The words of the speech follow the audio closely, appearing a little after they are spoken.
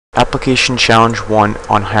Application Challenge 1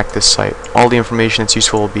 on Hack This Site. All the information that's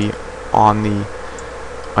useful will be on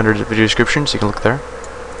under the video description, so you can look there.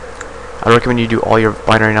 I recommend you do all your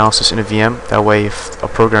binary analysis in a VM. That way, if a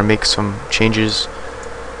program makes some changes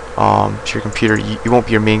to your computer, you won't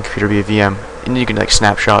be your main computer, be a VM, and you can like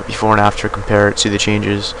snapshot before and after, compare it, see the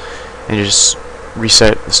changes, and just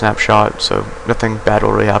reset the snapshot, so nothing bad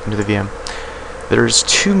will really happen to the VM. There's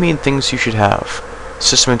two main things you should have: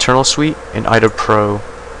 System Internal Suite and IDA Pro.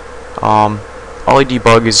 Ollie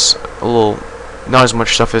Debug is a little, not as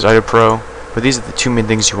much stuff as IDA Pro, but these are the two main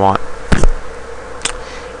things you want.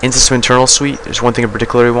 In System Internal Suite, there's one thing in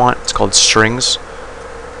particular you want. It's called strings.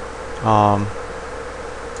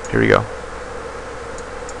 Here we go.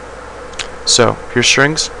 So here's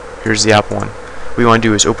strings. Here's the app one. What you want to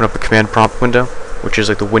do is open up a command prompt window, which is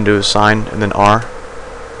like the Windows sign, and then R.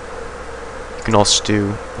 You can also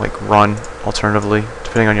do like run alternatively,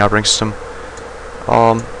 depending on your operating system.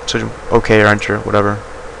 So OK or enter, whatever.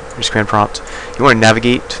 Here's command prompt. You want to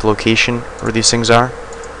navigate to the location where these things are.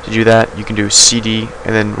 To do that, you can do CD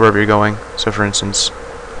and then wherever you're going. So for instance,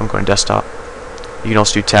 I'm going to desktop. You can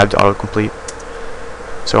also do tab to autocomplete.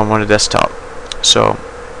 So I'm on a desktop. So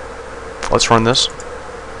let's run this.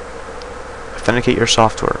 Authenticate your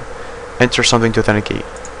software. Enter something to authenticate,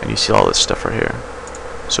 and you see all this stuff right here.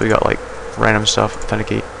 So we got like random stuff.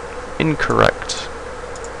 Authenticate. Incorrect.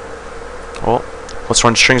 Well, let's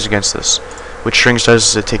run strings against this. What strings does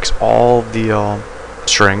is it takes all the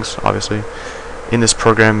strings, obviously, in this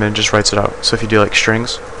program and just writes it out. So if you do like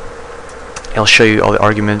strings, it'll show you all the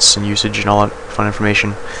arguments and usage and all that fun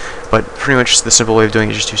information. But pretty much the simple way of doing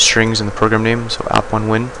it is just do strings in the program name, so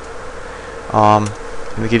app1win,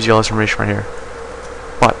 and it gives you all this information right here.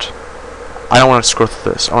 But I don't want to scroll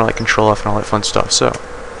through this. I want to like Control F and all that fun stuff. So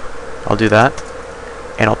I'll do that,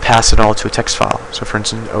 and I'll pass it all to a text file. So for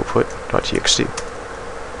instance, output.txt.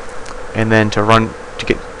 And then to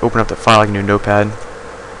open up that file, I can do notepad,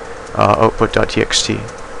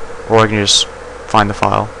 output.txt, or I can just find the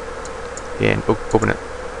file and open it.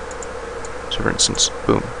 So for instance,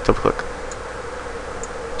 boom, double click.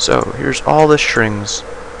 So here's all the strings.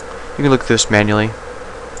 You can look at this manually,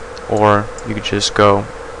 or you could just go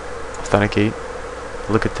authenticate,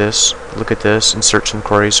 look at this, and search some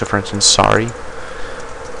queries. So for instance, sorry.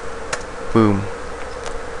 Boom.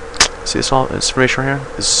 See this all this information right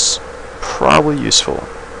here? This is probably useful.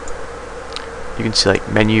 You can see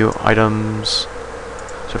like menu items.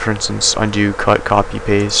 So for instance, undo, cut, copy,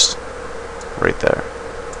 paste, right there.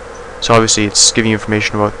 So obviously it's giving you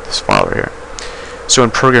information about this file right here. So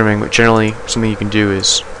in programming, generally something you can do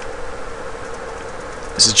is,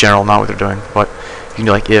 this is general, not what they're doing, but you can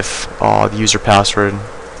do like if the user password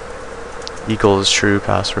equals true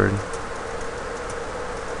password,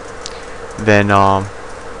 then you're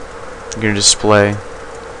going to display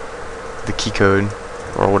the key code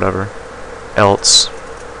or whatever, else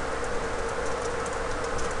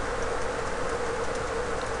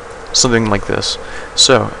something like this.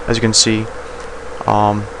 So as you can see,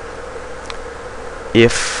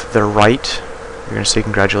 if they're right, you're going to say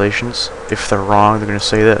congratulations. If they're wrong, they're going to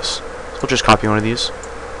say this. So we'll just copy one of these.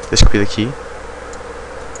 This could be the key.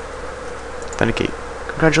 Authenticate.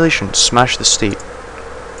 Congratulations, smash the state.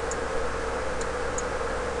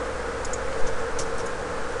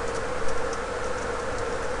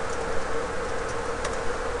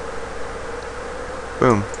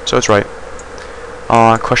 Boom. So it's right.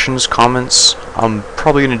 Questions, comments? I'm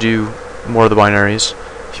probably going to do more of the binaries.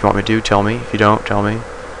 If you want me to, tell me. If you don't, tell me.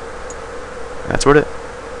 That's about it.